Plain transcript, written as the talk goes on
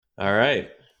All right.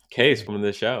 Case, welcome to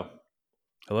the show.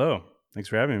 Hello. Thanks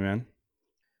for having me, man.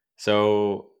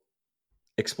 So,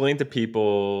 explain to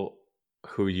people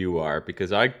who you are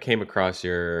because I came across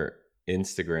your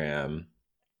Instagram.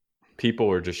 People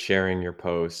were just sharing your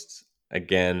posts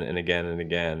again and again and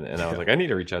again. And I was Yeah. like, I need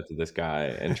to reach out to this guy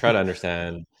and try to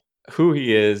understand who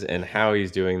he is and how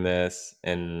he's doing this.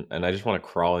 And I just want to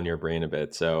crawl in your brain a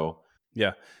bit. So,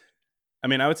 Yeah. I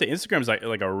mean, I would say Instagram is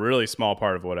like a really small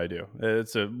part of what I do.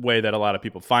 It's a way that a lot of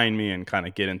people find me and kind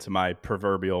of get into my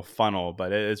proverbial funnel,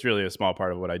 but it's really a small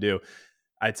part of what I do.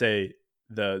 I'd say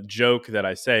the joke that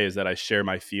I say is that I share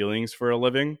my feelings for a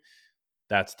living.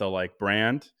 That's the like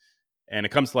brand. And it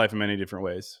comes to life in many different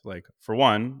ways. Like, for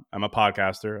one, I'm a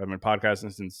podcaster. I've been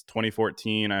podcasting since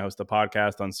 2014. I host a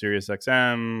podcast on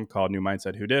SiriusXM called New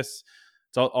Mindset Who Dis.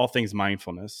 It's all things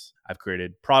mindfulness. I've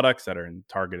created products that are in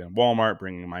Target and Walmart,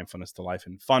 bringing mindfulness to life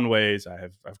in fun ways.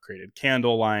 I've created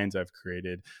candle lines. I've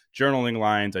created journaling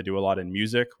lines. I do a lot in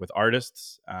music with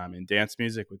artists, in dance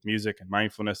music with music and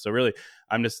mindfulness. So really,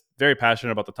 I'm just very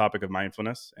passionate about the topic of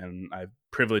mindfulness, and I'm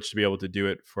privileged to be able to do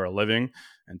it for a living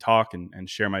and talk and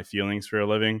share my feelings for a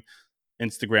living.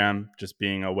 Instagram just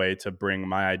being a way to bring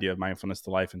my idea of mindfulness to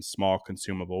life in small,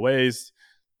 consumable ways.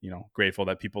 Grateful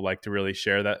that people like to really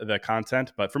share that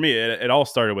content. But for me, it all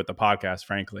started with the podcast.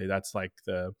 Frankly, that's like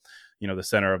the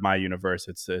center of my universe.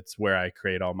 It's where I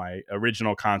create all my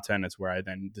original content. It's where I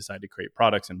then decide to create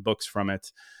products and books from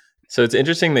it. so it's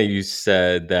interesting that you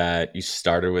said that you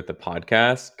started with the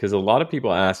podcast because a lot of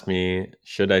people ask me,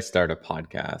 should I start a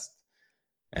podcast?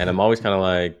 And I'm always kind of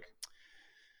like,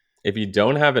 if you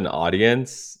don't have an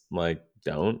audience, like,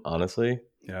 don't, honestly,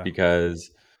 Yeah. because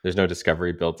there's no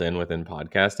discovery built in within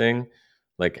podcasting.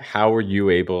 Like, how were you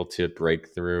able to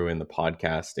break through in the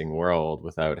podcasting world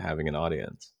without having an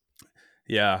audience?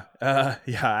 Yeah.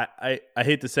 Yeah. I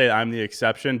hate to say I'm the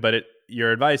exception, but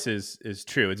your advice is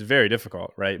true. It's very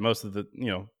difficult, right? Most of the,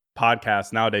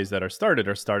 podcasts nowadays that are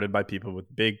started by people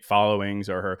with big followings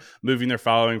or are moving their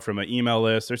following from an email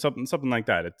list or something like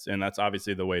that. And that's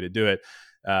obviously the way to do it.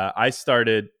 I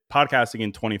started podcasting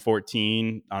in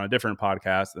 2014 on a different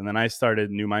podcast. And then I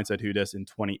started New Mindset Who Dis in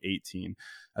 2018.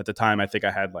 At the time, I think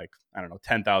I had like, I don't know,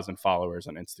 10,000 followers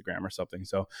on Instagram or something.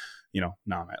 So, now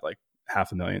I'm at like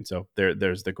 500,000. So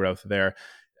there's the growth there.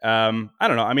 I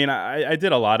don't know. I mean, I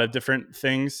did a lot of different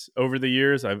things over the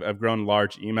years. I've grown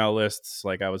large email lists.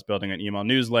 Like, I was building an email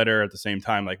newsletter at the same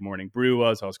time like Morning Brew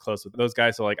was. I was close with those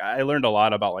guys. So like I learned a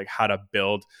lot about like how to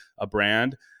build a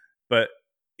brand. But,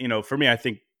 for me, I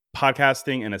think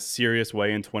podcasting in a serious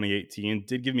way in 2018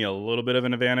 did give me a little bit of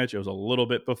an advantage. It was a little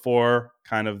bit before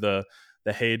kind of the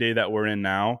heyday that we're in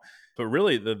now. But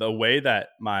really the way that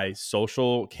my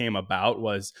social came about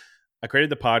was I created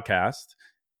the podcast.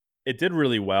 It did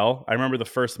really well. I remember the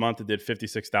first month it did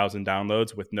 56,000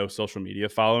 downloads with no social media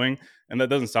following. And that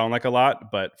doesn't sound like a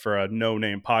lot, but for a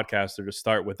no-name podcaster to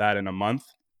start with that in a month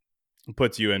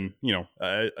puts you in,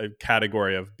 a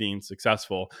category of being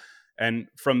successful. And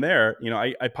from there,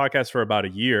 I podcast for about a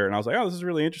year and I was like, oh, this is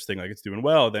really interesting. Like, it's doing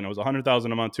well. Then it was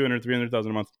 100,000 a month, 200,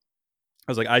 300,000 a month.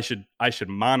 I was like, I should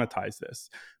monetize this,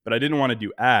 but I didn't want to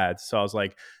do ads. So I was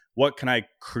like, what can I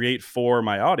create for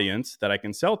my audience that I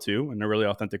can sell to in a really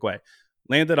authentic way?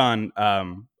 Landed on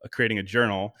creating a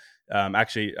journal.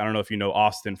 Actually, I don't know if you know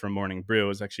Austin from Morning Brew. It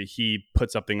was actually, he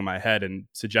put something in my head and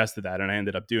suggested that, and I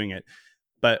ended up doing it.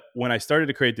 But when I started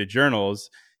to create the journals,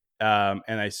 and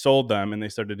I sold them and they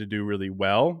started to do really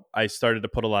well, I started to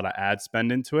put a lot of ad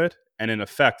spend into it. And in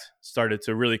effect, started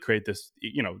to really create this,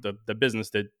 the business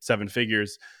did 7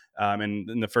 figures. And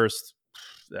in the first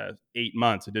 8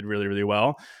 months, it did really, really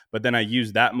well. But then I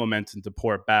used that momentum to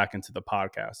pour it back into the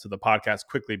podcast. So the podcast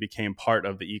quickly became part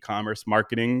of the e-commerce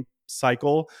marketing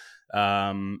cycle.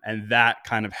 And that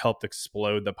kind of helped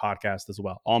explode the podcast as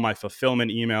well. All my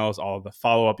fulfillment emails, all the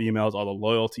follow-up emails, all the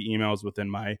loyalty emails within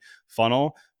my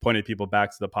funnel pointed people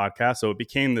back to the podcast. So it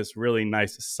became this really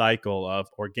nice cycle of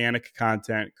organic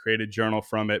content, create a journal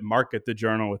from it, market the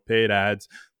journal with paid ads,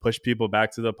 push people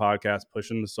back to the podcast, push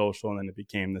them to social, and then it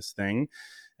became this thing.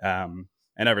 And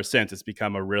ever since, it's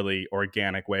become a really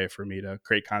organic way for me to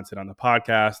create content on the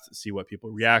podcast, see what people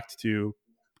react to,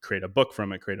 create a book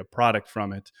from it, create a product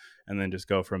from it, and then just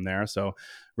go from there. So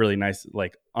really nice,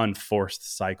 like,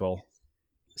 unforced cycle.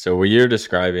 So what you're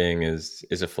describing is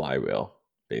a flywheel.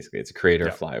 Basically, it's a creator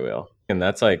Yeah. flywheel. And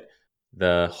that's like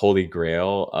the holy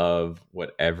grail of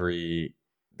what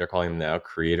they're calling them now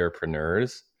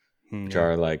creatorpreneurs, which Yeah.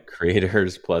 are like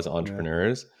creators plus Yeah.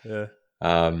 entrepreneurs, Yeah.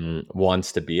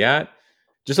 wants to be at.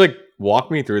 Just like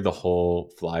walk me through the whole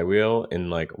flywheel in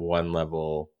like one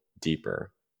level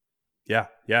deeper.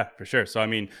 Yeah, for sure. So, I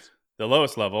mean, The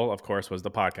lowest level, of course, was the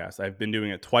podcast. I've been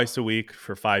doing it twice a week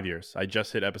for 5 years. I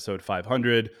just hit episode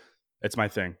 500. It's my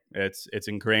thing. It's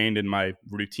ingrained in my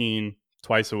routine,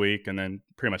 twice a week, and then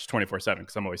pretty much 24/7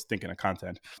 because I'm always thinking of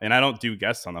content. And I don't do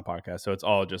guests on the podcast, so it's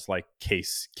all just like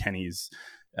Case Kenny's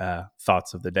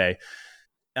thoughts of the day.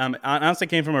 Honestly,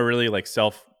 came from a really like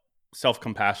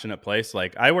self-compassionate place.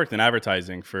 Like I worked in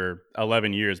advertising for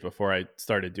 11 years before I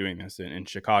started doing this in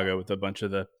Chicago with a bunch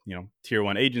of the, tier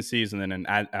one agencies, and then in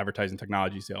advertising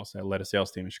technology sales. I led a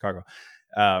sales team in Chicago.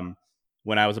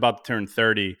 When I was about to turn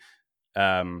 30,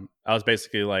 I was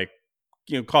basically like,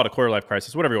 call it a quarter life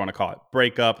crisis, whatever you want to call it,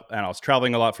 breakup. And I was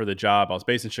traveling a lot for the job. I was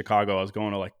based in Chicago. I was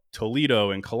going to like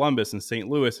Toledo and Columbus and St.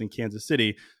 Louis and Kansas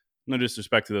City. No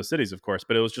disrespect to those cities, of course,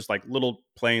 but it was just like little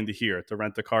plane to here, to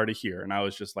rent a car to here. And I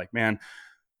was just like, man,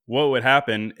 what would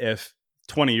happen if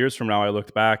 20 years from now I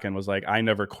looked back and was like, I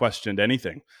never questioned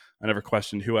anything. I never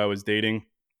questioned who I was dating,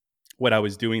 what I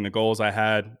was doing, the goals I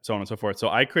had, so on and so forth. So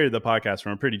I created the podcast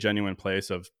from a pretty genuine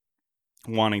place of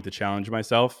wanting to challenge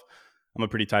myself. I'm a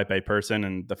pretty type A person,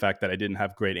 and the fact that I didn't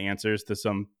have great answers to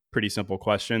some pretty simple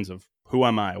questions of who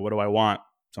am I, what do I want,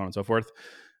 so on and so forth,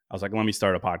 I was like, let me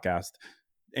start a podcast.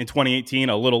 In 2018,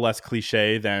 a little less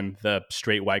cliche than the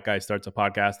straight white guy starts a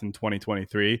podcast in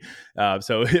 2023.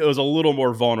 So it was a little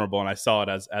more vulnerable, and I saw it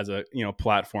as a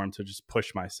platform to just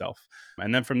push myself.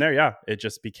 And then from there, it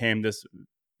just became this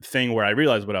thing where I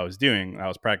realized what I was doing. I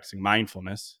was practicing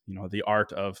mindfulness, the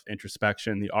art of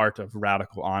introspection, the art of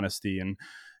radical honesty, and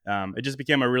it just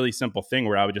became a really simple thing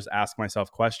where I would just ask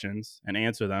myself questions and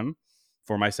answer them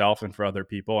for myself and for other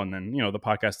people. And then the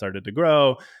podcast started to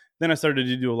grow. Then I started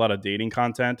to do a lot of dating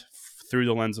content through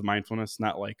the lens of mindfulness,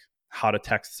 not like how to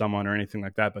text someone or anything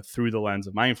like that, but through the lens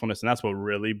of mindfulness. And that's what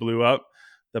really blew up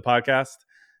the podcast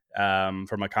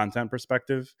from a content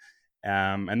perspective.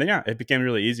 And then, it became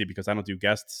really easy because I don't do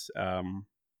guests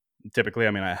typically.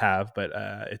 I mean, I have, but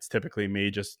it's typically me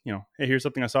just, hey, here's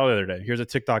something I saw the other day. Here's a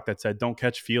TikTok that said, don't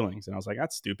catch feelings. And I was like,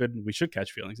 that's stupid. We should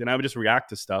catch feelings. And I would just react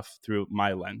to stuff through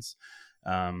my lens.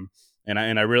 And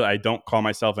I don't call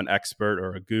myself an expert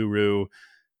or a guru.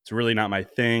 It's really not my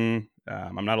thing.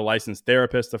 I'm not a licensed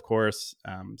therapist, of course.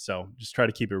 So just try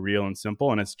to keep it real and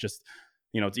simple. And it's just,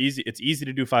 it's easy. It's easy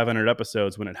to do 500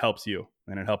 episodes when it helps you,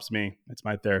 and it helps me. It's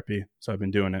my therapy. So I've been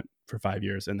doing it for 5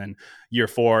 years. And then year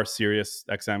 4, Sirius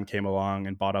XM came along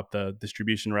and bought up the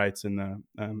distribution rights and the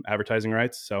advertising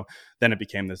rights. So then it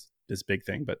became this big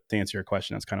thing. But to answer your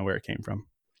question, that's kind of where it came from.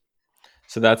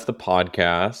 So that's the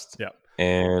podcast. Yeah.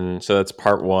 And so that's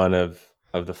part 1 of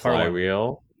the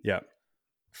flywheel. Yeah.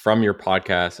 From your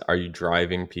podcast, are you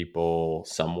driving people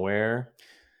somewhere?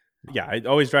 Yeah, I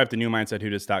always drive to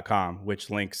newmindsetwhodis.com, which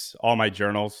links all my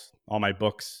journals, all my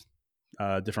books,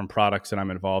 different products that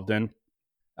I'm involved in.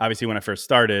 Obviously, when I first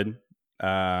started,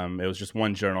 it was just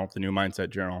one journal, the New Mindset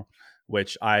Journal,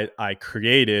 which I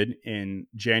created in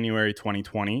January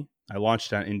 2020. I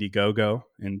launched on Indiegogo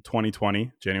in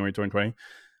 2020, January 2020.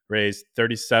 Raised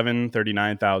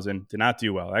 $39,000. Did not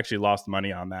do well. I actually lost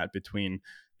money on that between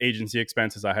agency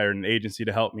expenses. I hired an agency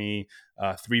to help me,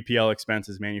 3PL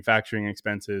expenses, manufacturing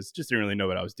expenses. Just didn't really know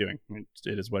what I was doing.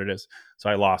 It is what it is. So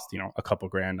I lost, a couple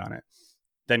grand on it.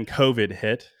 Then COVID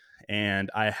hit, and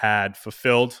I had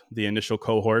fulfilled the initial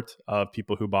cohort of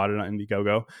people who bought it on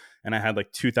Indiegogo, and I had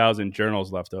like 2,000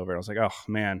 journals left over. I was like, oh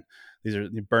man, these are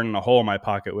burning a hole in my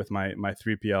pocket with my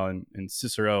 3PL in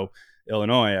Cicero,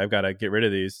 Illinois. I've got to get rid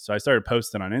of these. So I started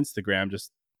posting on Instagram,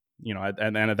 just,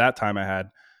 and at that time I had,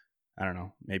 I don't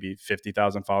know, maybe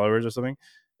 50,000 followers or something.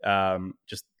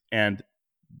 And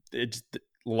it's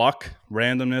luck,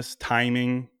 randomness,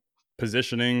 timing,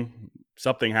 positioning,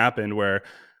 something happened where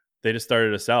they just started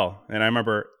to sell. And I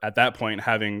remember at that point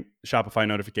having Shopify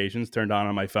notifications turned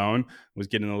on my phone, was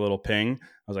getting a little ping. I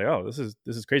was like, oh, this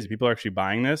is crazy. People are actually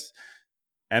buying this.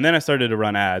 And then I started to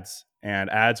run ads,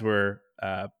 and ads were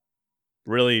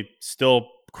really still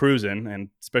cruising, and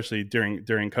especially during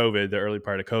COVID, the early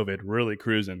part of COVID, really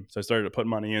cruising. So I started to put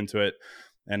money into it,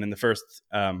 and in the first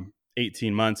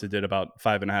 18 months, it did about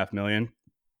 5.5 million.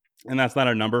 And that's not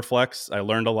a number flex. I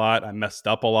learned a lot. I messed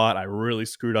up a lot. I really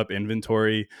screwed up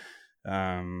inventory.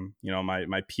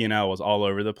 My P&L was all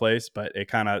over the place, but it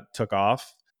kind of took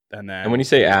off. And when you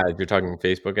say ads, you're talking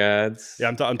Facebook ads? Yeah,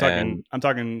 I'm talking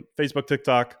Facebook,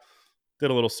 TikTok.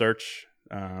 Did a little search,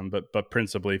 but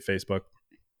principally Facebook.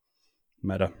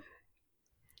 Meta,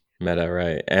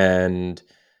 right? And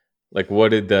like, what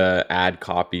did the ad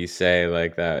copy say?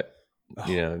 Like that,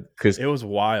 because it was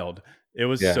wild. It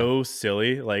was so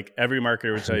silly. Like every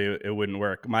marketer would tell you it wouldn't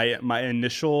work. My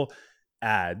initial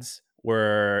ads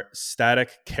were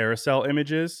static carousel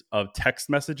images of text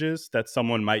messages that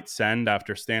someone might send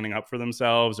after standing up for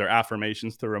themselves, or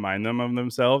affirmations to remind them of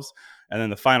themselves. And then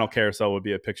the final carousel would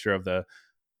be a picture of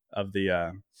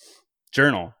the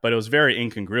journal, but it was very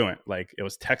incongruent. Like, it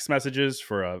was text messages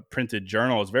for a printed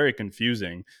journal. It was very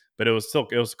confusing, but it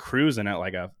was cruising at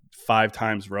like a 5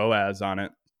 times ROAS on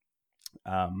it.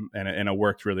 And it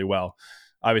worked really well.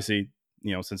 Obviously,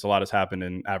 since a lot has happened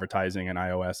in advertising and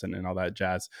iOS and all that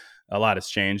jazz, a lot has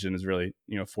changed and has really,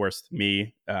 forced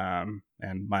me and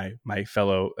my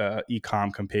fellow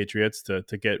e-com compatriots to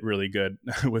get really good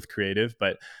with creative.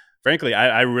 But frankly,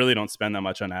 I really don't spend that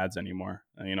much on ads anymore.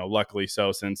 Luckily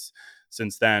so, since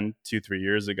then, 2-3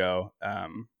 years ago,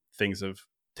 things have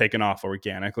taken off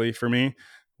organically for me,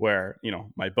 where,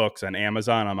 my books on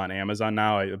Amazon, I'm on Amazon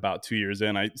now. About 2 years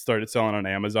in, I started selling on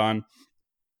Amazon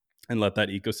and let that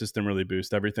ecosystem really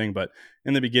boost everything. But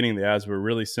in the beginning, the ads were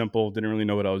really simple. Didn't really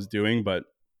know what I was doing, but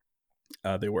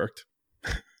they worked.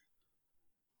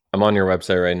 I'm on your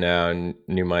website right now, and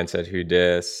New Mindset Who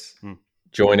Dis.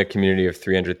 Join a community of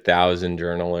 300,000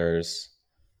 journalers.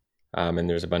 And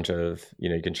there's a bunch of,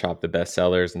 you can shop the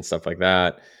bestsellers and stuff like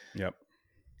that. Yep.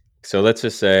 So let's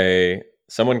just say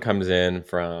someone comes in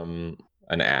from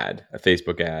an ad, a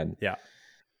Facebook ad. Yeah.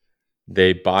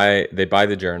 They buy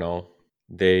the journal.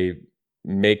 They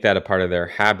make that a part of their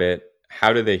habit.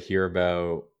 How do they hear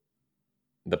about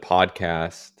the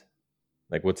podcast?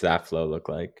 Like, what's that flow look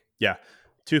like? Yeah.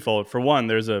 Twofold. For one,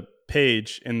 there's a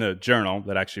page in the journal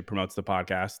that actually promotes the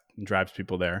podcast and drives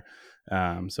people there.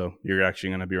 So you're actually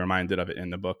going to be reminded of it in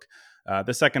the book.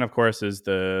 The second, of course, is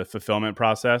the fulfillment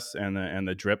process and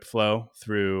the drip flow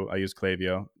through, I use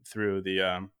Klaviyo, through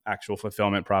the actual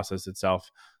fulfillment process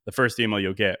itself. The first email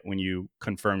you'll get when you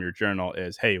confirm your journal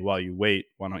is, hey, while you wait,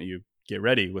 why don't you get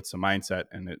ready with some mindset?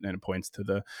 And it points to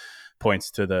the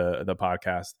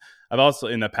podcast. I've also,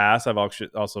 in the past, I've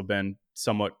also been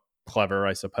somewhat clever,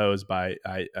 I suppose, by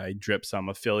I drip some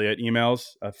affiliate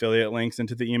links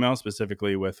into the email,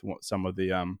 specifically with some of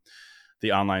the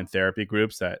online therapy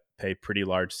groups that pay pretty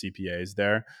large CPAs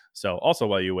there. So also,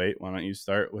 while you wait, why don't you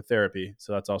start with therapy?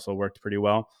 So that's also worked pretty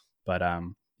well. But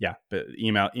but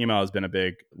email has been a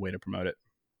big way to promote it.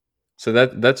 So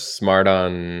that's smart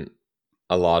on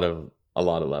a lot of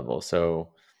levels. So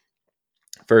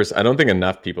first, I don't think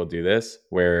enough people do this,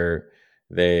 where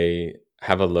they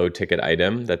have a low ticket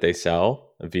item that they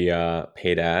sell via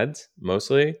paid ads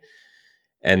mostly,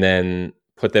 and then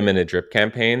put them in a drip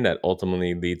campaign that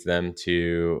ultimately leads them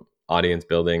to audience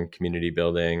building, community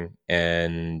building,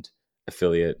 and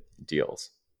affiliate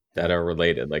deals that are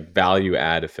related, like value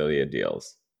add affiliate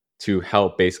deals, to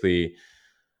help basically,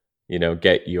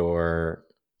 get your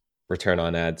return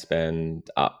on ad spend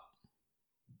up.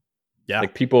 Yeah.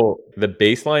 Like, people, the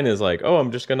baseline is like, oh,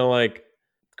 I'm just going to like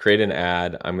create an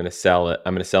ad. I'm going to sell it.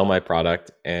 I'm going to sell my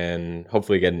product and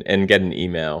hopefully get an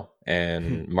email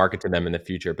and market to them in the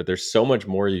future. But there's so much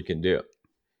more you can do.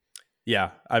 Yeah.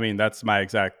 I mean, that's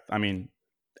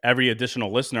every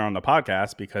additional listener on the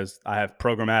podcast, because I have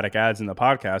programmatic ads in the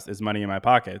podcast, is money in my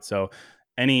pocket. So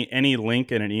any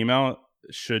link in an email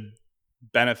should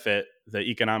benefit the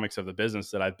economics of the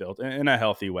business that I've built in a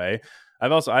healthy way. I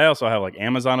also have like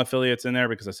Amazon affiliates in there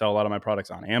because I sell a lot of my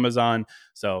products on Amazon.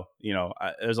 So,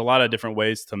 there's a lot of different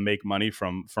ways to make money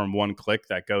from one click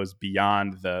that goes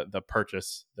beyond the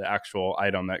purchase, the actual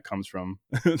item that comes from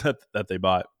that they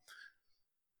bought.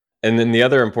 And then the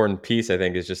other important piece, I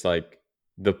think, is just like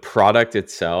the product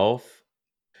itself.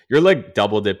 You're like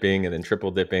double dipping and then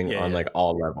triple dipping on like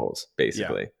all levels,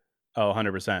 basically. Yeah. Oh,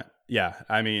 100%. Yeah.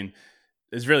 I mean,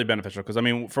 it's really beneficial because,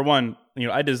 for one,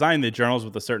 I designed the journals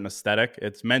with a certain aesthetic.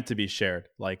 It's meant to be shared.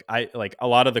 Like a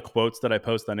lot of the quotes that I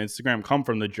post on Instagram come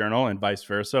from the journal and vice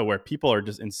versa, where people are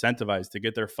just incentivized to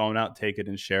get their phone out, take it,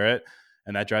 and share it.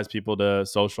 And that drives people to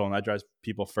social, and that drives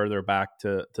people further back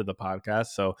to the podcast.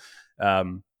 So,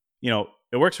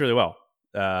 it works really well.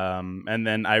 And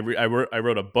then I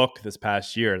wrote a book this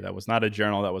past year that was not a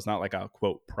journal, that was not like a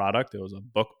quote product. It was a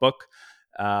book.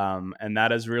 And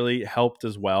that has really helped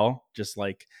as well. Just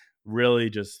like really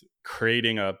just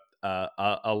creating a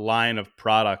line of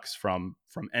products from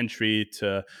entry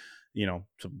to, to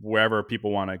wherever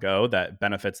people want to go that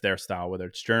benefits their style, whether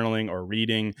it's journaling or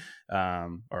reading,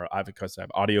 or because I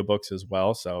have audiobooks as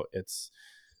well. So it's,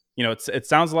 it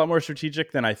sounds a lot more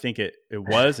strategic than I think it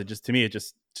was. It just, to me, it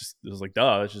just it was like,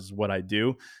 duh, that's just what I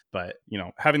do. But,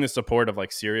 having the support of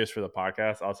like Sirius for the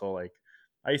podcast, also like,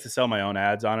 I used to sell my own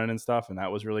ads on it and stuff, and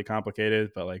that was really complicated.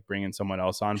 But like bringing someone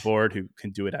else on board who can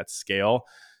do it at scale,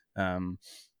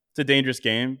 it's a dangerous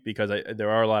game because there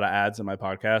are a lot of ads in my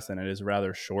podcast, and it is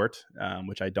rather short,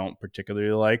 which I don't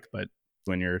particularly like. But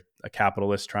when you're a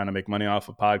capitalist trying to make money off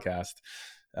a podcast.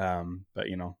 But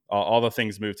all the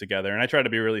things move together, and I try to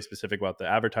be really specific about the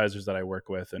advertisers that I work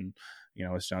with, and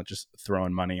it's not just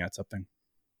throwing money at something.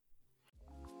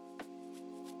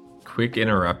 Quick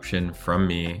interruption from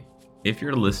me. If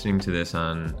you're listening to this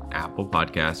on Apple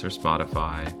Podcasts or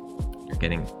Spotify, you're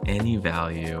getting any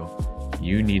value,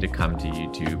 you need to come to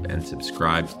YouTube and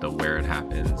subscribe to the Where It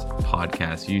Happens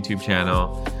podcast YouTube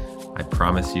channel. I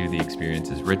promise you the experience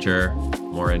is richer,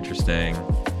 more interesting.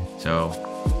 So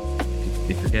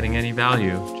if you're getting any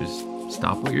value, just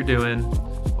stop what you're doing,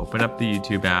 open up the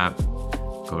YouTube app,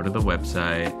 go to the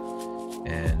website,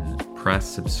 and press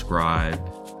subscribe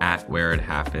at Where It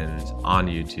Happens on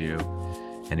YouTube.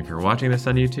 And if you're watching this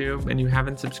on YouTube and you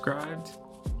haven't subscribed,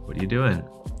 what are you doing?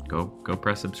 Go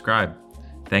press subscribe.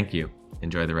 Thank you.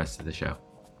 Enjoy the rest of the show.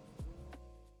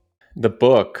 The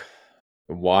book.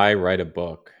 Why write a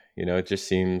book? It just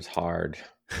seems hard.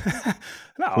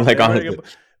 No, like honestly.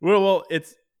 Well,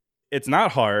 it's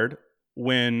not hard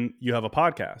when you have a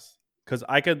podcast, because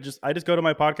I just go to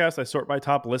my podcast, I sort by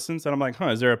top listens, and I'm like,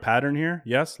 is there a pattern here?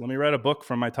 Yes, let me write a book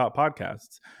from my top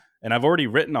podcasts. And I've already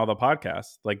written all the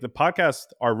podcasts. Like, the podcasts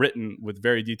are written with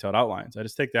very detailed outlines. I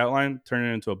just take the outline, turn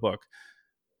it into a book.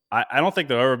 I don't think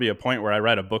there'll ever be a point where I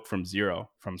write a book from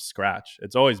scratch.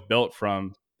 It's always built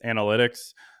from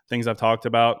analytics, things I've talked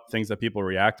about, things that people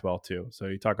react well to. So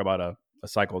you talk about a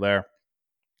cycle there.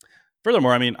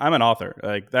 Furthermore, I'm an author.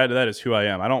 Like, that is who I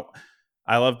am.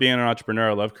 I love being an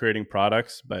entrepreneur. I love creating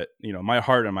products, but my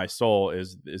heart and my soul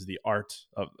is the art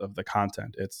of the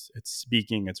content. It's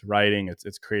speaking, it's writing,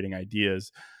 it's creating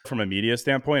ideas. From a media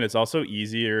standpoint, it's also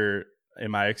easier, in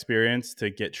my experience, to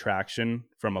get traction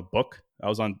from a book. I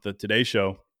was on the Today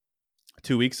Show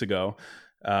 2 weeks ago,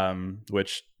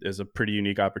 which is a pretty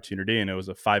unique opportunity, and it was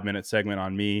a 5-minute segment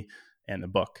on me and the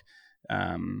book.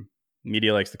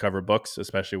 Media likes to cover books,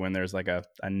 especially when there's like a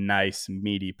nice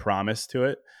meaty promise to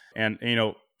it. And,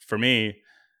 for me,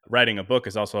 writing a book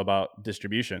is also about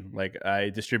distribution. Like,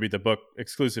 I distribute the book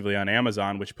exclusively on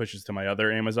Amazon, which pushes to my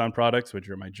other Amazon products, which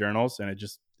are my journals. And it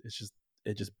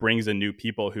just brings in new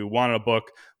people who want a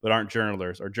book but aren't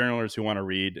journalers, or journalers who want to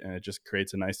read. And it just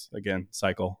creates a nice, again,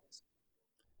 cycle.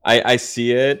 I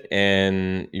see it,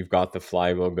 and you've got the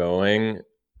flywheel going.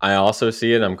 I also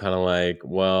see it. I'm kind of like,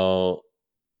 well,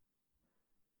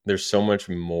 there's so much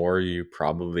more you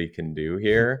probably can do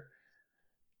here.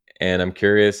 And I'm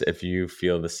curious if you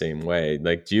feel the same way.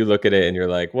 Like, do you look at it and you're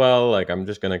like, well, like, I'm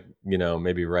just going to,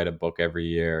 maybe write a book every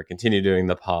year, continue doing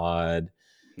the pod.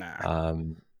 Nah.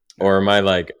 Or am I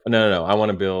like, no, I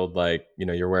want to build, like,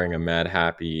 you're wearing a Mad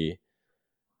Happy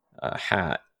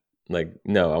hat. Like,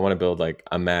 no, I want to build like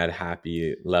a Mad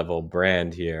Happy level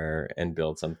brand here and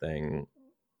build something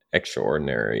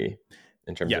extraordinary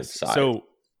in terms of size. So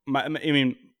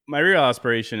my real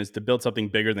aspiration is to build something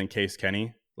bigger than Case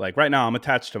Kenny. Like, right now I'm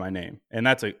attached to my name, and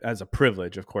that's a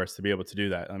privilege, of course, to be able to do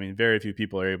that. Very few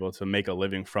people are able to make a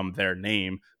living from their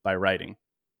name by writing.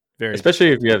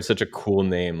 Especially if you have such a cool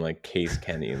name like Case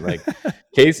Kenny. Like,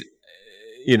 Case,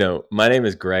 my name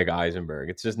is Greg Eisenberg.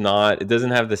 It's just not, it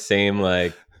doesn't have the same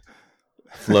like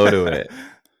flow to it.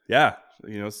 Yeah.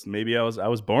 Maybe I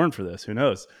was born for this. Who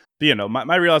knows? But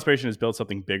my real aspiration is build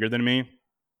something bigger than me.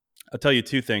 I'll tell you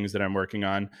 2 things that I'm working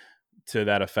on to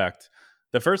that effect.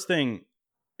 The first thing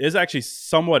is actually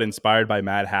somewhat inspired by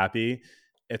Mad Happy.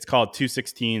 It's called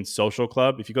 216 Social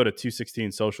Club. If you go to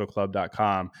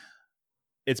 216socialclub.com,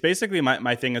 it's basically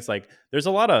my thing. It's like, there's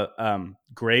a lot of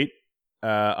great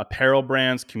apparel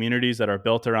brands, communities that are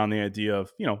built around the idea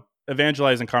of,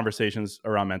 evangelizing conversations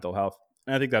around mental health.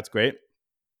 And I think that's great.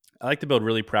 I like to build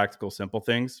really practical, simple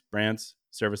things, brands,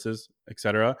 services,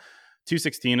 etc.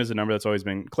 216 is a number that's always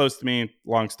been close to me.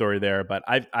 Long story there, but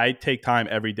I take time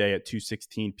every day at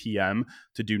 2:16 p.m.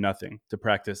 to do nothing, to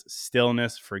practice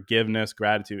stillness, forgiveness,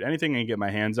 gratitude, anything I can get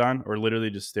my hands on, or literally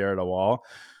just stare at a wall,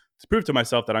 to prove to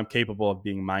myself that I'm capable of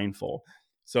being mindful.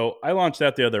 So I launched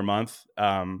that the other month.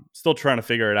 Still trying to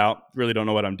figure it out. Really don't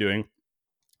know what I'm doing.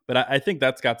 But I think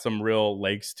that's got some real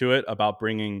legs to it, about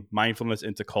bringing mindfulness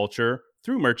into culture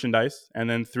through merchandise and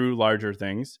then through larger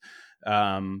things.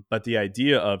 But the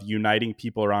idea of uniting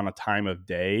people around a time of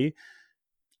day,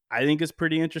 I think, is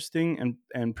pretty interesting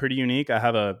and pretty unique. I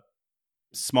have a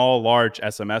small, large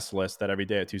SMS list that every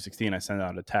day at 2:16 I send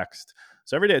out a text.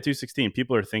 So every day at 2:16,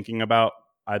 people are thinking about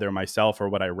either myself or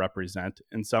what I represent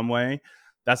in some way.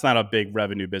 That's not a big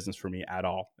revenue business for me at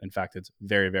all. In fact, it's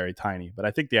very, very tiny. But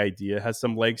I think the idea has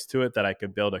some legs to it, that I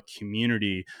could build a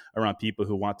community around people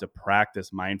who want to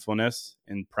practice mindfulness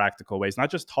in practical ways, not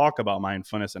just talk about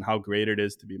mindfulness and how great it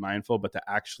is to be mindful, but to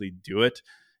actually do it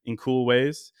in cool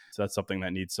ways. So that's something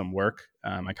that needs some work.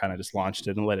 I kind of just launched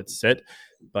it and let it sit,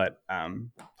 but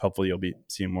hopefully you'll be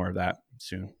seeing more of that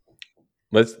soon.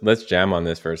 Let's jam on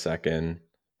this for a second.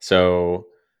 So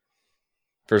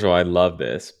first of all, I love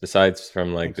this. Besides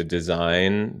from like the Thanks.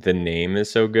 design, the name is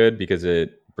so good because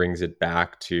it brings it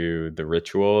back to the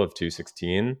ritual of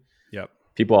 216. Yep.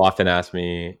 People often ask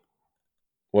me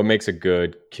what makes a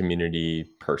good community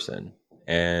person.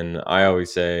 And I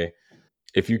always say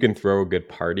if you can throw a good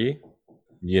party,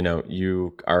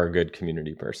 you are a good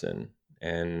community person.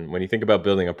 And when you think about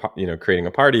building creating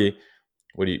a party,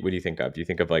 what do you think of? Do you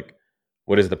think of like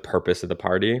what is the purpose of the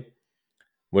party?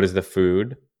 What is the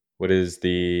food? What is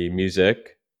the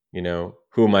music?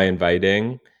 Who am I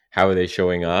inviting? How are they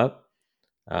showing up?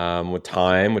 What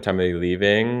time? What time are they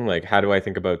leaving? Like, how do I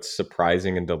think about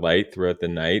surprising and delight throughout the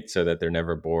night so that they're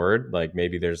never bored? Like,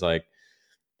 maybe there's like,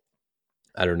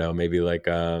 I don't know, maybe like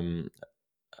a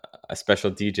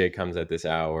special DJ comes at this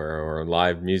hour or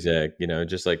live music.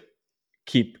 Just like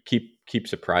keep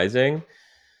surprising.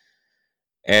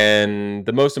 And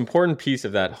the most important piece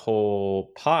of that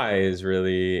whole pie is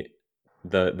really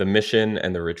the mission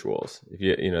and the rituals. If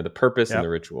the purpose and the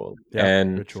Yep. ritual. Yep.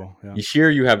 And Ritual. Yeah.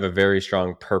 you have a very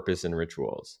strong purpose and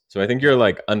rituals. So I think you're Yep.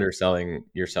 like underselling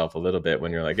yourself a little bit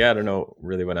when you're like, yeah, I don't know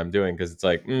really what I'm doing, because it's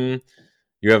like you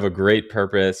have a great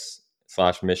purpose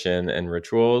 / mission and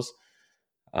rituals.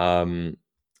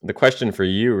 The question for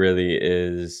you really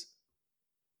is,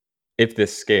 if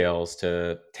this scales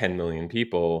to 10 million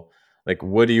people, like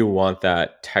what do you want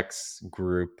that text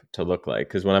group to look like?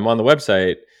 Because when I'm on the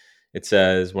website, it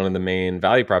says one of the main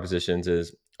value propositions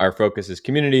is our focus is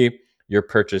community. Your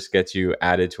purchase gets you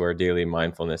added to our daily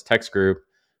mindfulness text group.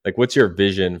 Like, what's your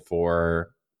vision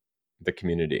for the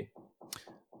community?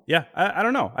 Yeah. I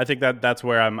don't know. I think that's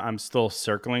where I'm still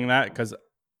circling that, because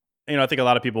I think a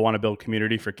lot of people want to build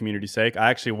community for community's sake. I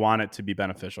actually want it to be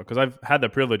beneficial because I've had the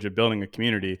privilege of building a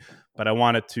community, but I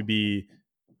want it to be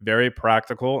very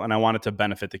practical and I want it to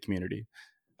benefit the community.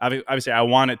 Obviously, I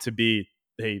want it to be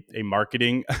a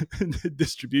marketing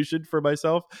distribution for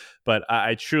myself, but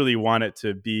I truly want it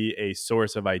to be a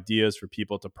source of ideas for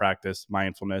people to practice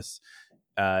mindfulness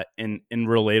in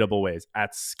relatable ways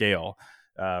at scale.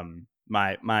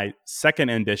 My second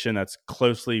ambition that's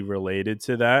closely related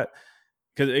to that,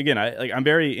 because again, I'm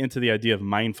very into the idea of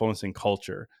mindfulness and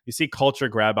culture. You see culture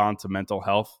grab onto mental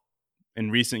health in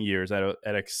recent years at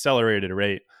accelerated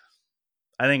rate.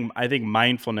 I think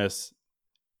mindfulness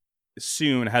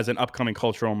soon has an upcoming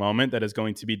cultural moment that is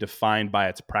going to be defined by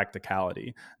its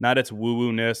practicality, not its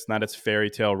woo-woo-ness, not its fairy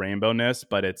tale rainbow-ness,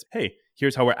 but it's, hey,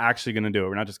 here's how we're actually going to do it.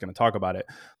 We're not just going to talk about it.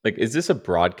 Like, is this a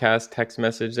broadcast text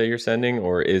message that you're sending,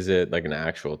 or is it like an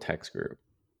actual text group?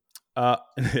 Uh,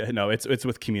 no, it's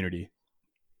with community,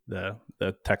 the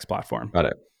text platform. Got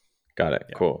it. Got it.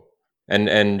 Yeah. Cool.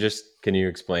 And just, can you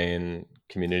explain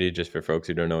community just for folks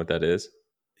who don't know what that is?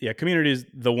 Yeah, community is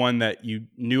the one that you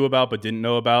knew about but didn't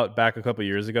know about back a couple of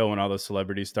years ago when all those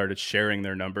celebrities started sharing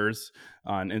their numbers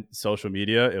on social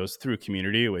media. It was through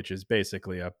community, which is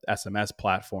basically a SMS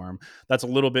platform that's a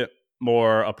little bit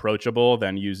more approachable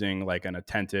than using like an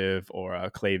Attentive or a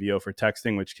Klaviyo for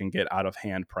texting, which can get out of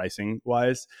hand pricing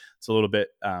wise. It's a little bit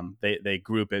they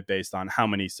group it based on how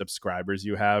many subscribers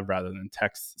you have rather than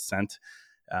texts sent.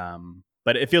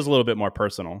 But it feels a little bit more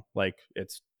personal. Like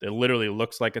it literally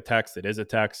looks like a text. It is a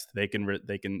text. They can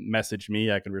message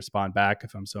me. I can respond back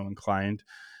if I'm so inclined.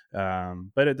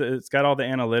 But it's got all the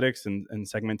analytics and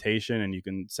segmentation, and you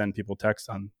can send people texts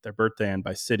on their birthday and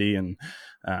by city, and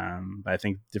I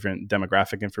think different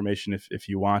demographic information if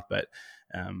you want. But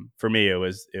for me, it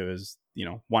was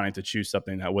wanting to choose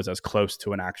something that was as close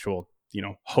to an actual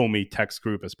homey text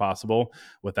group as possible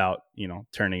without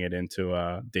turning it into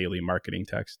a daily marketing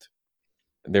text.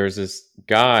 There was this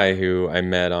guy who I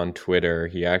met on Twitter.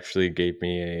 He actually gave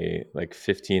me a like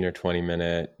 15 or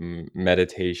 20-minute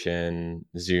meditation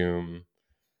Zoom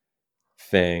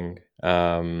thing,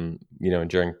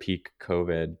 during peak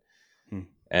COVID. Hmm.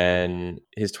 And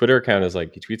his Twitter account is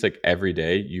like, he tweets like every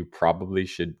day, you probably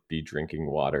should be drinking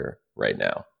water right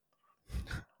now.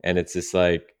 And it's this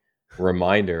like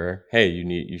reminder, hey,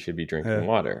 you should be drinking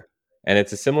water. And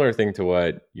it's a similar thing to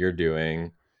what you're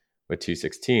doing with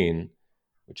 216,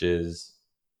 which is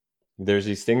there's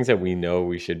these things that we know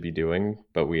we should be doing,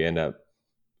 but we end up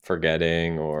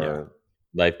forgetting, or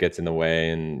life gets in the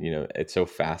way. And, it's so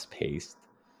fast paced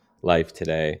life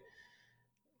today.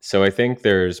 So I think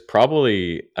there's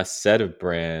probably a set of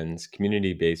brands,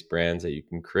 community based brands, that you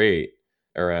can create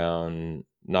around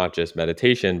not just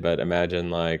meditation, but imagine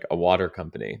like a water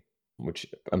company. which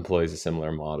employs a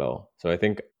similar model. So I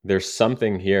think there's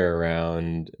something here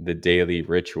around the daily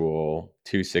ritual,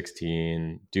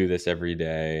 216, do this every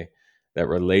day, that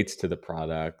relates to the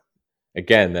product.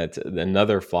 Again, that's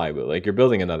another flywheel. Like you're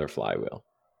building another flywheel.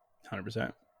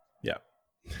 100%. Yeah.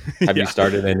 Have you Yeah.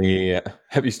 started any?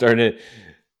 Have you started?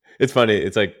 It's funny.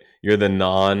 It's like you're the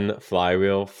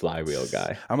non-flywheel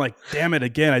guy. I'm like, damn it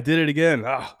again. I did it again.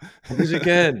 Oh. Because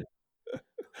again,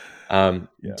 Yeah.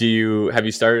 do you have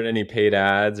you started any paid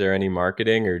ads or any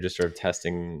marketing, or just sort of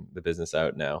testing the business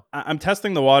out now? I'm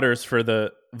testing the waters for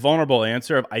the vulnerable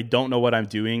answer of I don't know what I'm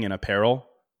doing in apparel.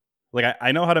 Like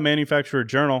I know how to manufacture a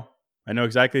journal. I know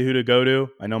exactly who to go to.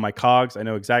 I know my cogs. I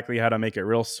know exactly how to make it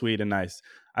real sweet and nice.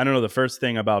 I don't know the first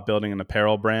thing about building an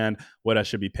apparel brand, what I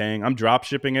should be paying. I'm drop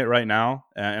shipping it right now,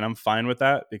 and I'm fine with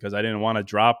that because I didn't want to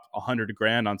drop 100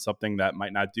 grand on something that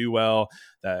might not do well.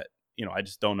 That I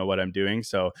just don't know what I'm doing.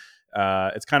 So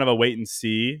it's kind of a wait and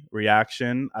see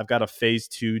reaction. I've got a phase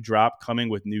 2 drop coming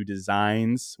with new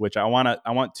designs, which I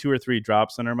want 2 or 3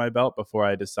 drops under my belt before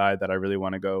I decide that I really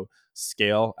want to go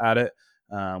scale at it.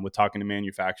 With talking to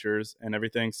manufacturers and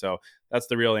everything. So that's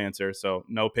the real answer. So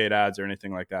no paid ads or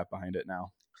anything like that behind it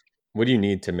now. What do you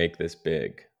need to make this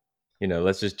big?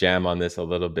 Let's just jam on this a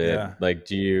little bit. Yeah. Like,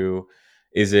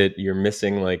 is it you're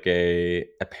missing like a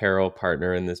apparel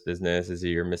partner in this business? Is it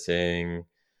you're missing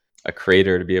a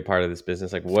creator to be a part of this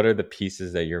business? Like, what are the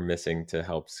pieces that you're missing to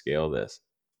help scale this?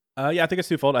 Yeah, I think it's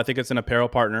twofold. I think it's an apparel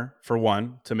partner for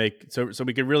one to make so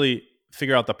we could really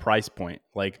figure out the price point.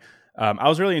 Like, I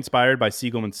was really inspired by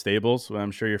Siegelman Stables.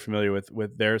 I'm sure you're familiar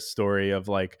with their story of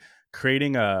like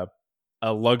creating a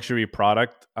luxury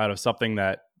product out of something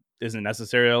that isn't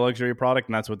necessarily a luxury product,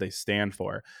 and that's what they stand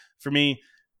for. For me,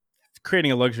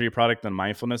 creating a luxury product in the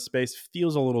mindfulness space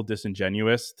feels a little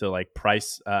disingenuous to like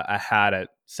price a hat at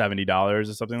 $70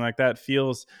 or something like that.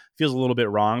 Feels a little bit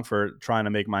wrong for trying to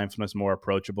make mindfulness more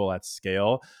approachable at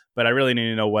scale. But I really need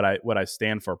to know what I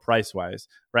stand for price wise.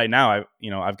 Right now,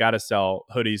 I've got to sell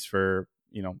hoodies for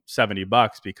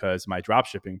 $70 because my drop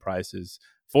shipping price is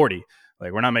 40.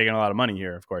 Like we're not making a lot of money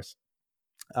here, of course.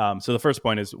 So the first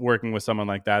point is working with someone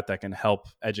like that can help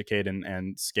educate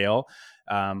and scale.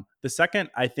 The second,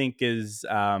 I think, is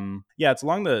it's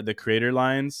along the creator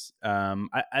lines.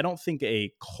 I don't think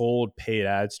a cold paid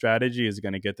ad strategy is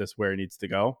going to get this where it needs to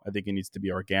go. I think it needs to be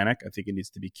organic. I think it needs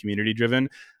to be community driven.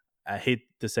 I hate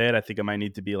to say it. I think it might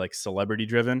need to be like celebrity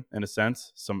driven in a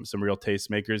sense. Some real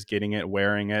tastemakers getting it,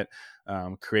 wearing it,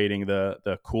 creating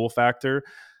the cool factor.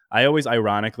 I always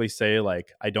ironically say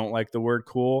like I don't like the word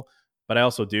cool, but I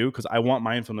also do because I want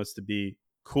mindfulness to be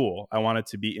cool. I want it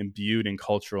to be imbued in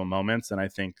cultural moments, and I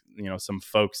think some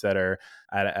folks that are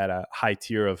at a high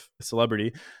tier of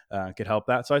celebrity could help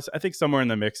that. So I think somewhere in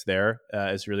the mix there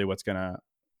is really what's gonna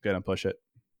push it.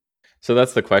 So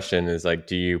that's the question: is like,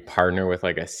 do you partner with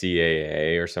like a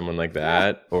CAA or someone like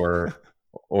that, or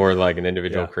like an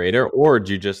individual Yeah. creator, or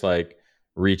do you just like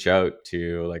reach out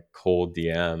to like cold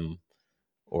DM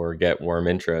or get warm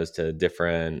intros to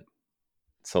different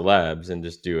celebs and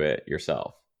just do it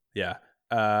yourself? Yeah.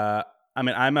 I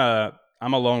mean, I'm a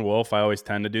lone wolf. I always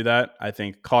tend to do that. I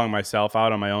think calling myself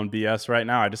out on my own BS right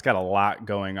now. I just got a lot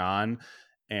going on,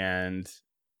 and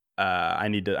I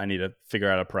need to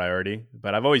figure out a priority.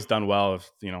 But I've always done well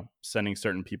of sending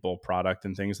certain people product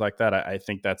and things like that. I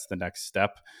think that's the next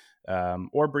step,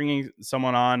 or bringing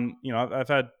someone on. I've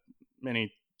had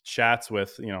many chats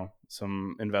with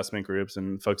some investment groups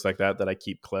and folks like that I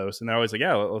keep close, and they're always like,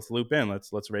 yeah, let's loop in,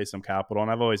 let's raise some capital.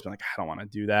 And I've always been like, I don't want to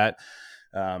do that.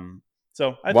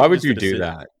 So I Why think would just you the do decision.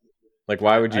 that? Like,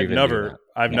 why would you even do that?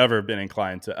 I've Yeah. never been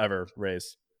inclined to ever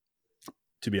raise,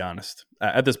 to be honest,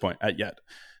 at this point, at yet.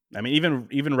 I mean,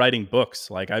 even writing books,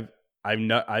 like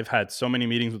I've had so many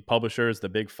meetings with publishers, the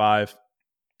big five,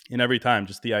 and every time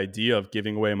just the idea of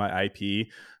giving away my IP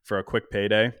for a quick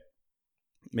payday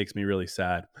makes me really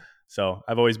sad. So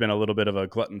I've always been a little bit of a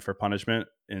glutton for punishment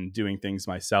in doing things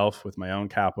myself with my own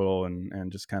capital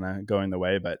and just kind of going the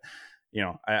way. But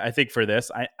I think for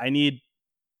this, I need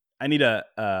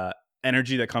a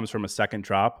energy that comes from a second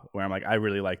drop where I'm like, I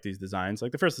really like these designs.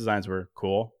 Like the first designs were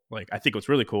cool. Like I think what's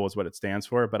really cool is what it stands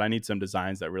for, but I need some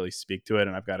designs that really speak to it.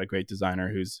 And I've got a great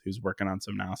designer who's working on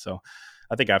some now. So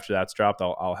I think after that's dropped,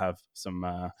 I'll have some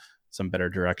better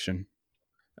direction.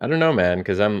 I don't know, man,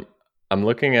 because I'm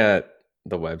looking at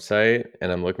the website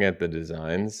and I'm looking at the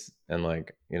designs, and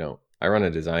like, I run a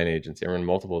design agency. I run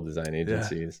multiple design Yeah.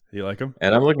 agencies. You like them?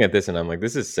 And I'm looking at this and I'm like,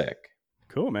 this is sick.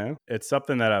 Cool, man. It's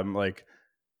something that I'm like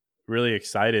really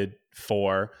excited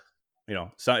for.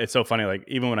 So it's so funny. Like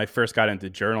even when I first got into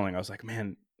journaling, I was like,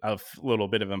 man, I have a little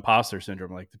bit of imposter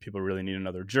syndrome. Like, do people really need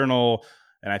another journal?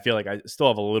 And I feel like I still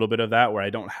have a little bit of that where I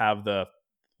don't have the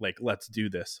like, let's do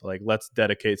this, like, let's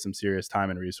dedicate some serious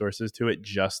time and resources to it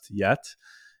just yet.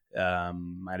 I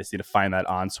just need to find that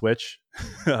on switch.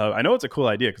 I know it's a cool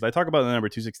idea because I talk about the number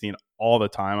 216 all the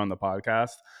time on the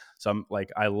podcast. So I'm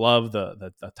like, I love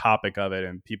the topic of it,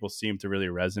 and people seem to really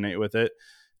resonate with it.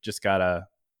 Just gotta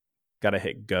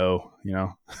hit go,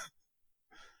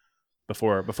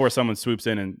 before someone swoops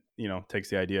in and takes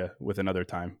the idea with another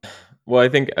time. Well, I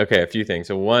think, okay, a few things.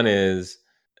 So one is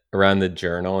around the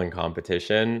journal and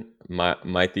competition.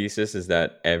 My thesis is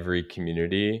that every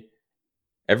community,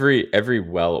 every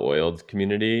well-oiled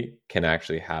community can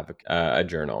actually have a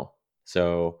journal.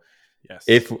 So Yes.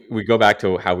 if we go back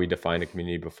to how we defined a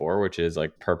community before, which is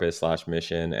like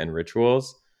purpose/mission and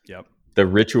rituals, Yep. the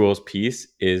rituals piece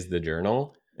is the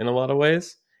journal in a lot of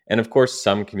ways. And of course,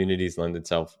 some communities lend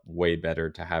itself way better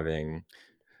to having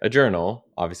a journal.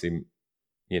 Obviously,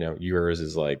 yours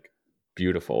is like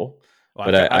beautiful, Well,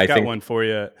 but I've I got think, one for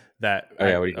you that oh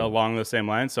yeah, what do you got? along the same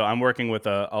line. So I'm working with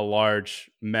a large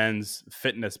men's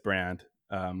fitness brand.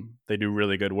 They do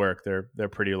really good work. They're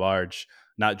pretty large,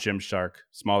 not Gymshark,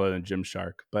 smaller than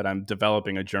Gymshark. But I'm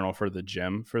developing a journal for the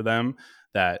gym for them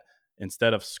that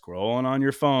instead of scrolling on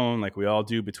your phone like we all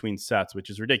do between sets, which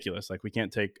is ridiculous. Like we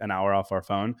can't take an hour off our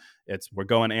phone. We're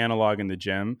going analog in the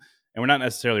gym. And we're not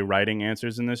necessarily writing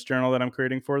answers in this journal that I'm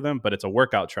creating for them, but it's a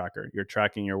workout tracker. You're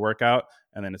tracking your workout,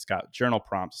 and then it's got journal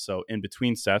prompts. So in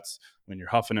between sets, when you're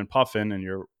huffing and puffing and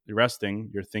you're resting,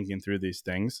 you're thinking through these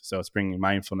things. So it's bringing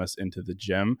mindfulness into the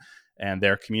gym, and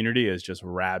their community is just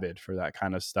rabid for that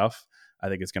kind of stuff. I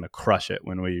think it's going to crush it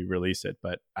when we release it.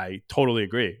 But I totally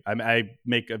agree. I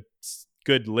make a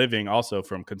good living also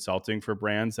from consulting for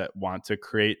brands that want to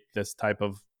create this type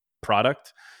of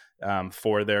product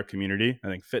for their community. I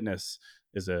think fitness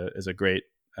is a great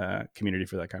community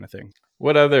for that kind of thing.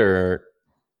 What other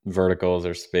verticals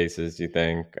or spaces do you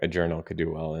think a journal could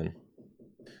do well in?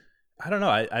 I don't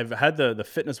know. I've had the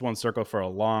fitness one circle for a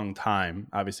long time.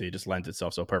 Obviously, it just lends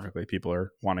itself so perfectly. People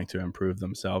are wanting to improve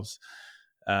themselves.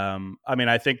 I mean,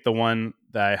 I think the one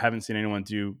that I haven't seen anyone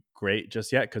do great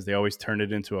just yet, because they always turn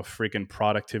it into a freaking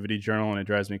productivity journal and it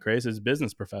drives me crazy, is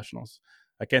business professionals.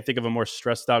 I can't think of a more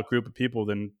stressed out group of people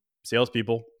than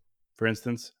salespeople. For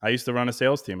instance, I used to run a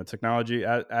sales team, a technology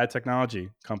ad technology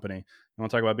company. You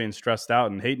want to talk about being stressed out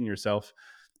and hating yourself?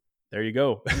 There you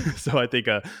go. So I think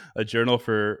a journal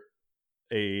for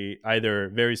a either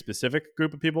very specific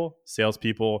group of people,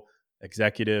 salespeople,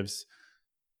 executives,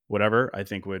 whatever, I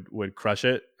think would crush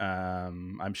it.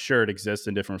 I'm sure it exists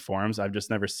in different forms. I've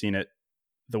just never seen it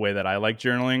the way that I like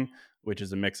journaling, which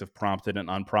is a mix of prompted and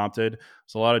unprompted.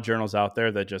 There's a lot of journals out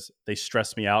there that just they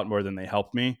stress me out more than they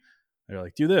help me. They're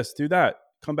like, do this, do that,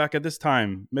 come back at this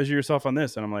time, measure yourself on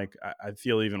this, and I'm like, I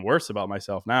feel even worse about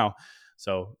myself now.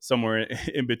 So somewhere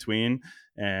in between,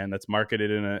 and that's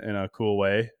marketed in a cool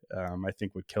way, I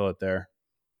think would kill it there.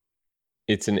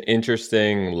 It's an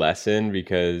interesting lesson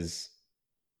because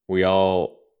we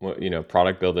all,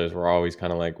 product builders, were always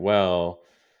kind of like, well,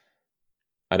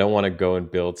 I don't want to go and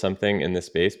build something in this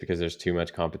space because there's too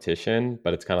much competition.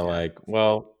 But it's kind of Yeah. like,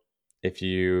 well, if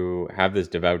you have this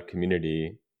devout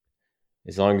community,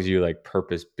 as long as you like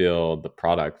purpose build the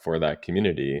product for that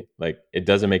community, like it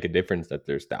doesn't make a difference that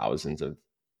there's thousands of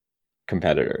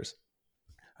competitors.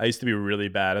 I used to be really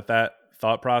bad at that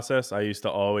thought process. I used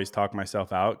to always talk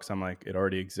myself out because I'm like, it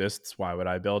already exists. Why would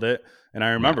I build it? And I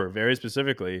Yeah. remember very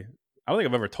specifically, I don't think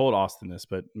I've ever told Austin this,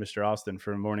 but Mr. Austin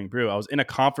from Morning Brew, I was in a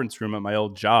conference room at my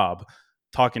old job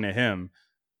talking to him.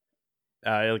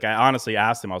 Like I honestly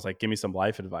asked him, I was like, give me some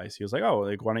life advice. He was like, oh,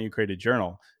 like, why don't you create a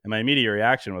journal? And my immediate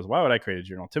reaction was, why would I create a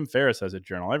journal? Tim Ferriss has a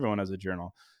journal. Everyone has a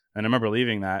journal. And I remember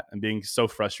leaving that and being so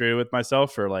frustrated with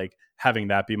myself for like having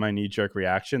that be my knee jerk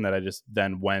reaction that I just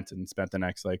then went and spent the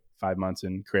next like 5 months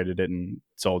and created it and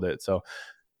sold it. So,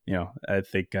 I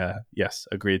think, yes,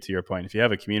 agreed to your point. If you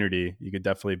have a community, you could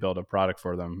definitely build a product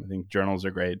for them. I think journals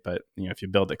are great, but if you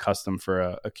build it custom for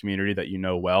a community that you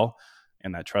know well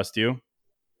and that trust you,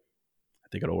 I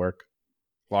think it'll work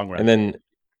long And run. then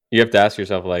you have to ask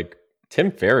yourself, like,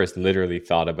 Tim Ferriss literally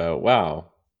thought about,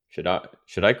 wow, should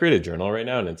I create a journal right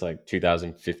now? And it's like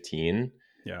 2015.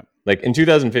 Yeah. Like in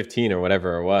 2015 or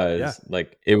whatever it Yeah. was,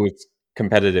 like it was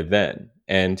competitive then.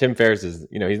 And Tim Ferriss is,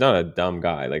 he's not a dumb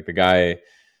guy. Like the guy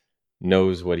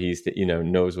knows what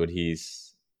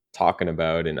he's talking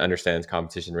about and understands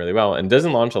competition really well and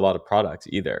doesn't launch a lot of products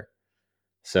either.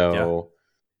 Yeah. So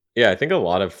yeah, I think a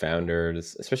lot of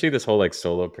founders, especially this whole like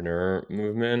solopreneur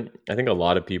movement, I think a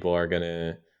lot of people are going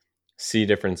to see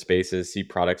different spaces, see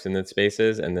products in those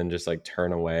spaces, and then just like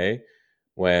turn away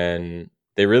when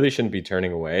they really shouldn't be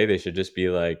turning away. They should just be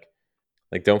like,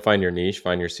 Like, don't find your niche,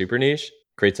 find your super niche,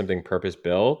 create something purpose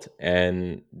built,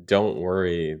 and don't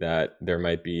worry that there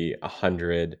might be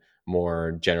 100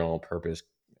 more general purpose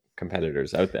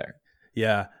competitors out there.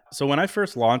 Yeah. So when I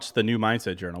first launched the new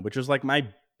mindset journal, which was like my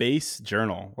base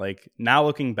journal, like now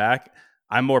looking back,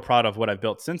 I'm more proud of what I've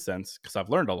built since then because I've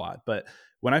learned a lot. But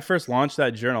when I first launched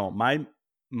that journal, my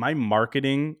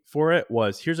marketing for it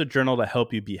was, here's a journal to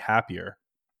help you be happier.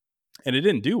 And it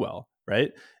didn't do well,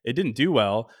 right? It didn't do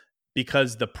well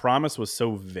because the promise was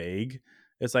so vague.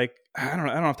 It's like, I don't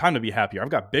have time to be happier. I've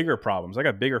got bigger problems. I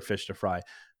got bigger fish to fry.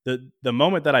 The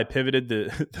moment that I pivoted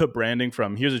the branding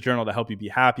from here's a journal to help you be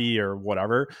happy or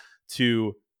whatever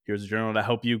to here's a journal to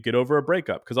help you get over a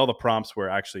breakup, because all the prompts were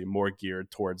actually more geared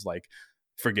towards like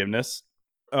forgiveness,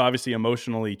 obviously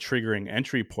emotionally triggering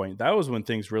entry point. That was when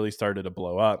things really started to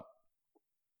blow up.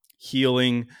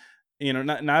 Healing,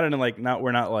 not in like, not,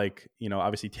 we're not like,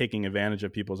 obviously taking advantage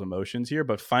of people's emotions here,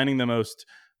 but finding the most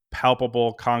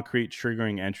palpable, concrete,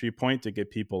 triggering entry point to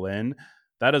get people in.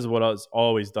 That is what has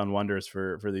always done wonders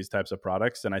for these types of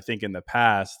products. And I think in the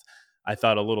past, I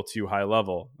thought a little too high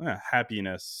level,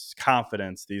 happiness,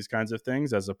 confidence, these kinds of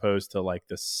things, as opposed to like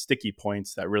the sticky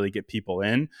points that really get people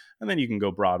in. And then you can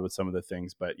go broad with some of the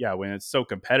things. But yeah, when it's so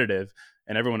competitive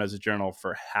and everyone has a journal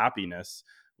for happiness,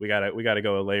 we gotta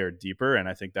go a layer deeper. And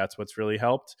I think that's what's really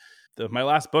helped. My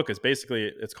last book is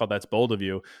basically, it's called That's Bold of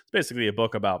You. It's basically a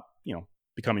book about,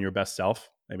 becoming your best self.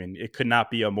 I mean, it could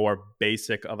not be a more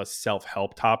basic of a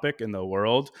self-help topic in the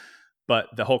world. But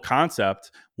the whole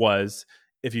concept was,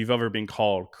 if you've ever been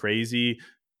called crazy,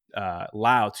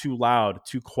 loud,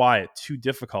 too quiet, too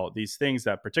difficult, these things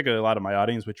that particularly a lot of my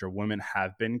audience, which are women,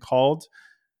 have been called,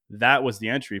 that was the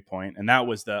entry point. And that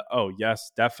was the, oh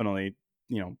yes, definitely,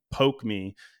 poke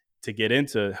me to get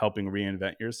into helping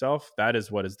reinvent yourself. That is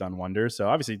what has done wonders. So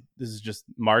obviously this is just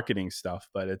marketing stuff,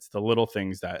 but it's the little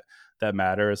things that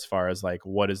matter as far as like,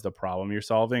 what is the problem you're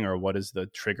solving or what is the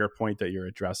trigger point that you're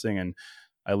addressing. And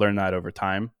I learned that over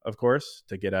time, of course,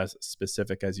 to get as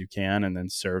specific as you can and then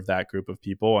serve that group of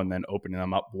people and then opening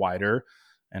them up wider.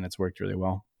 And it's worked really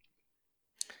well.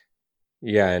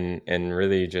 Yeah, and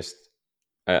really just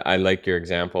I like your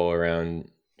example around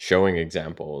showing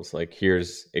examples. Like,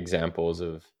 here's examples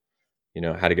of,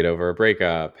 how to get over a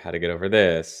breakup, how to get over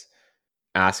this,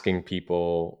 asking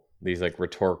people these like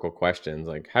rhetorical questions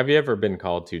like, have you ever been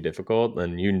called too difficult?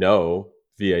 And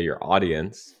via your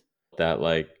audience that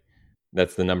like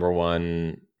that's the number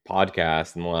one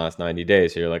podcast in the last 90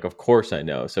 days. So you're like, of course I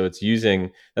know. So it's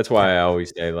that's why I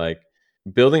always say like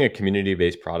building a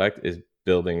community-based product is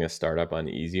building a startup on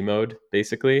easy mode,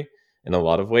 basically, in a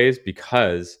lot of ways,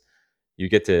 because you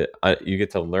get to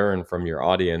learn from your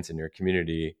audience and your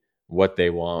community what they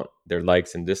want, their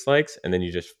likes and dislikes, and then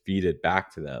you just feed it back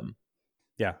to them.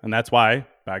 Yeah. And that's why,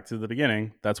 back to the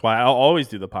beginning, that's why I'll always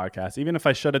do the podcast, even if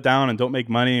I shut it down and don't make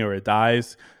money or it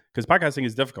dies, because podcasting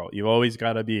is difficult. You've always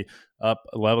got to be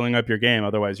leveling up your game.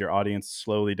 Otherwise, your audience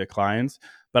slowly declines.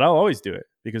 But I'll always do it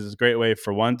because it's a great way,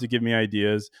 for one, to give me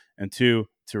ideas, and two,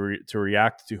 to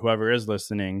react to whoever is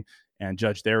listening and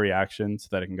judge their reaction so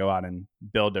that I can go out and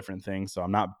build different things. So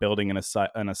I'm not building in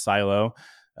a silo.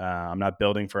 I'm not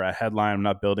building for a headline. I'm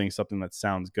not building something that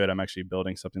sounds good. I'm actually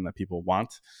building something that people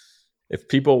want. If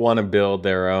people want to build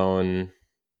their own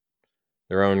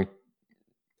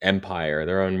empire,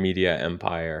 their own media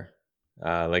empire,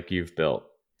 like you've built,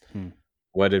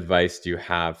 what advice do you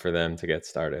have for them to get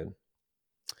started?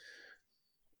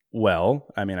 Well,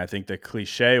 I mean, I think the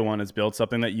cliche one is build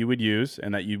something that you would use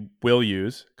and that you will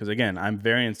use. Because again, I'm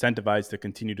very incentivized to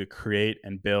continue to create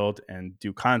and build and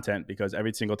do content, because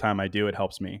every single time I do, it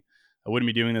helps me. I wouldn't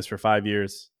be doing this for 5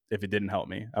 years if it didn't help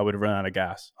me. I would have run out of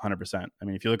gas 100%. I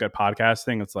mean, if you look at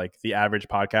podcasting, it's like the average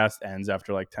podcast ends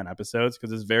after like 10 episodes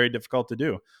because it's very difficult to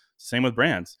do. Same with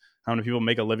brands. How many people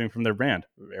make a living from their brand?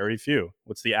 Very few.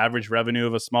 What's the average revenue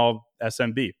of a small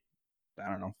SMB? I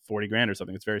don't know, 40 grand or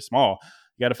something. It's very small.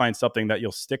 You got to find something that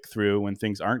you'll stick through when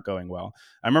things aren't going well.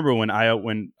 I remember when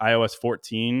iOS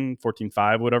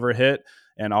 14.5, whatever hit,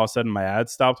 and all of a sudden my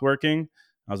ads stopped working.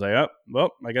 I was like, oh,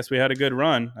 well, I guess we had a good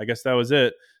run. I guess that was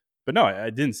it. But no, I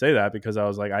didn't say that because I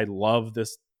was like, I love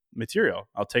this material.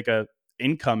 I'll take a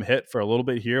income hit for a little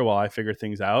bit here while I figure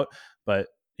things out. But,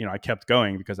 I kept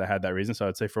going because I had that reason. So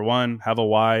I'd say, for one, have a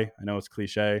why. I know it's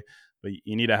cliche, but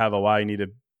you need to have a why. You need to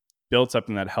build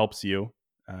something that helps you.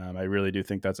 I really do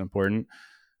think that's important.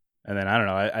 And then I don't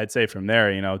know, I'd say from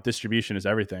there, distribution is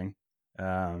everything.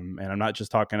 And I'm not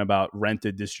just talking about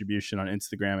rented distribution on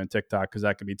Instagram and TikTok, because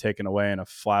that could be taken away in a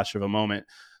flash of a moment.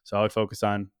 So I would focus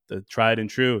on the tried and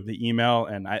true, the email.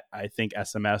 And I think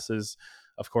SMS is,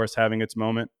 of course, having its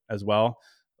moment as well.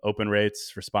 open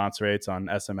rates, response rates on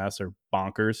SMS are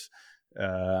bonkers.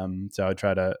 So I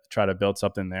try to build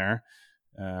something there.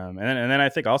 And then I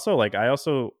think also, like, I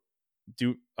also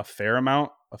do a fair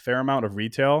amount of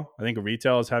retail. I think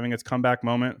retail is having its comeback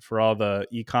moment for all the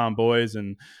e-com boys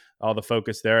and all the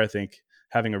focus there. I think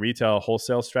having a retail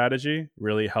wholesale strategy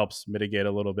really helps mitigate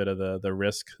a little bit of the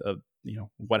risk of,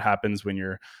 what happens when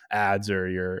your ads or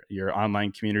your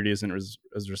online community isn't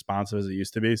as responsive as it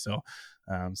used to be. So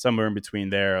somewhere in between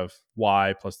there of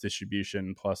why plus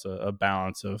distribution plus a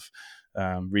balance of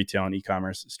retail and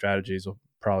e-commerce strategies will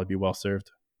probably be well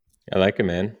served. I like it,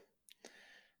 man.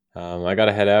 I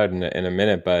gotta head out in a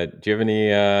minute, but do you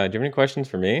have any questions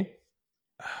for me?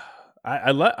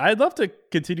 I'd love to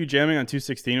continue jamming on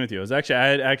 216 with you. I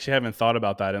actually haven't thought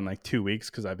about that in like 2 weeks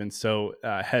because I've been so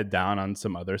head down on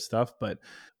some other stuff. But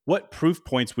what proof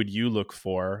points would you look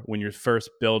for when you're first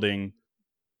building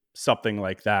something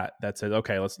like that says,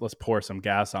 okay, let's pour some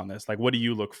gas on this? Like, what do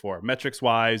you look for, metrics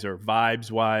wise or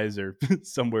vibes wise or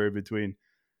somewhere in between?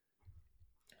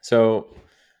 So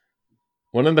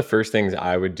one of the first things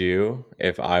I would do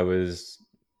if I was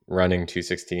running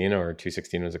 216 or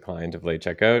 216 was a client of late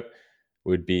checkout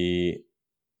would be,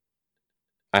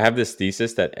 I have this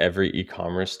thesis that every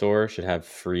e-commerce store should have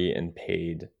free and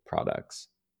paid products.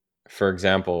 For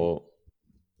example,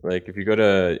 like if you go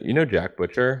to, Jack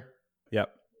Butcher?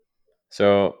 Yep.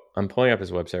 So I'm pulling up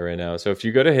his website right now. So if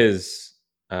you go to his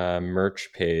merch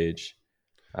page,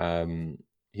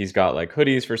 he's got like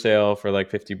hoodies for sale for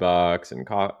like $50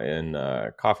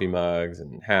 and coffee mugs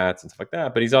and hats and stuff like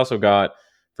that. But he's also got,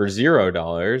 for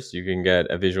 $0, you can get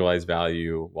a visualized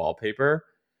value wallpaper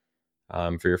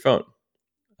for your phone.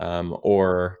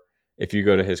 Or if you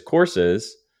go to his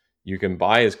courses, you can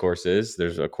buy his courses.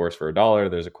 There's a course for $1.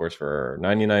 There's a course for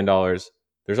 $99.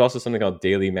 There's also something called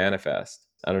Daily Manifest.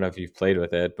 I don't know if you've played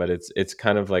with it, but it's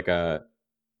kind of like a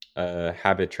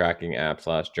habit tracking app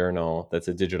 / journal that's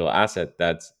a digital asset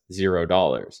that's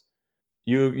 $0.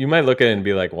 You might look at it and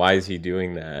be like, why is he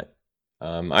doing that?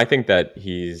 I think that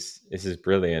this is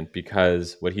brilliant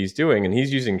because what he's doing, and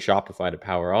he's using Shopify to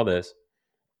power all this,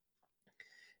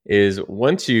 is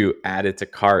once you add it to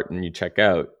cart and you check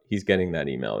out, he's getting that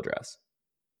email address.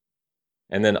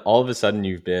 And then all of a sudden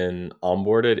you've been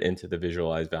onboarded into the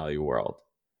visualized value world.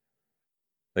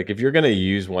 Like if you're going to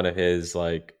use one of his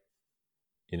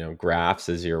graphs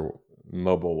as your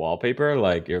mobile wallpaper,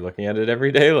 like you're looking at it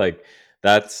every day, like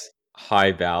that's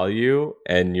high value,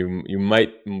 and you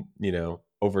might,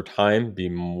 over time be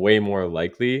way more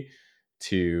likely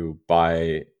to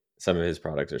buy some of his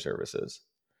products or services.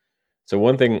 So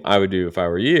one thing I would do if I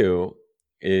were you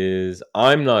is,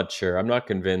 I'm not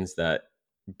convinced that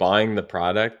buying the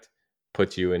product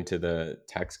puts you into the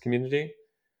text community.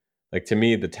 Like to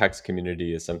me, the text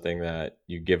community is something that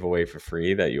you give away for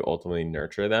free, that you ultimately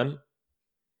nurture them.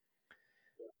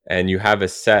 And you have a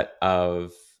set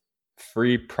of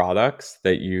free products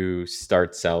that you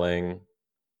start selling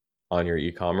on your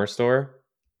e-commerce store.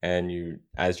 And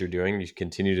as you're doing, you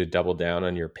continue to double down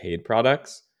on your paid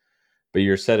products. But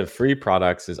your set of free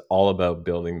products is all about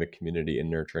building the community and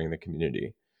nurturing the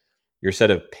community. Your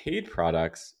set of paid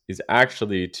products is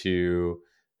actually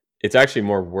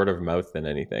more word of mouth than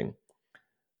anything.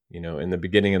 In the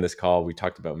beginning of this call, we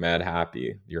talked about Mad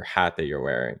Happy, your hat that you're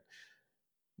wearing.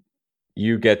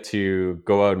 You get to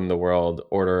go out in the world,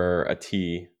 order a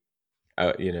tea,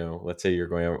 let's say you're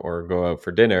going out or go out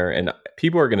for dinner, and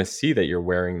people are going to see that you're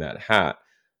wearing that hat.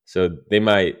 So they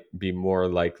might be more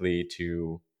likely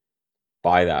to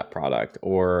buy that product,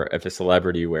 or if a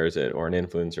celebrity wears it or an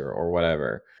influencer or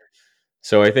whatever.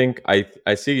 So I think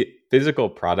I see physical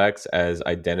products as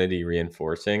identity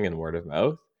reinforcing and word of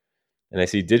mouth. And I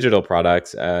see digital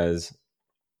products as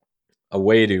a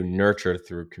way to nurture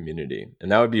through community.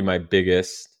 And that would be my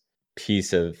biggest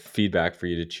piece of feedback for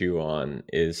you to chew on,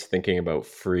 is thinking about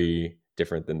free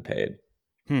different than paid.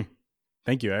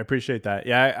 Thank you. I appreciate that.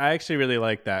 Yeah, I actually really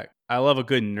like that. I love a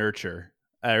good nurture.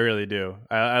 I really do.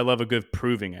 I love a good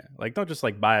proving it. Like, don't just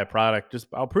like buy a product. Just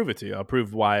I'll prove it to you. I'll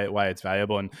prove why it's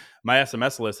valuable. And my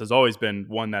SMS list has always been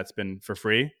one that's been for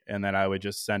free, and then I would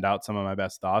just send out some of my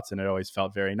best thoughts, and it always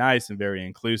felt very nice and very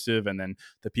inclusive. And then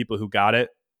the people who got it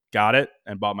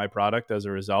and bought my product as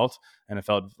a result, and it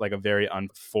felt like a very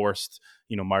unforced,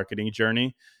 marketing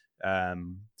journey.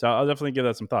 So I'll definitely give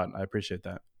that some thought. I appreciate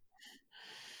that.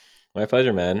 My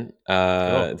pleasure, man. Cool.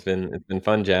 It's been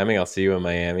fun jamming. I'll see you in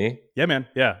Miami. Yeah, man.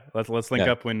 Yeah, let's link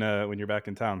up when you're back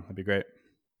in town. That'd be great.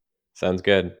 Sounds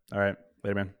good. All right,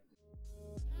 later, man.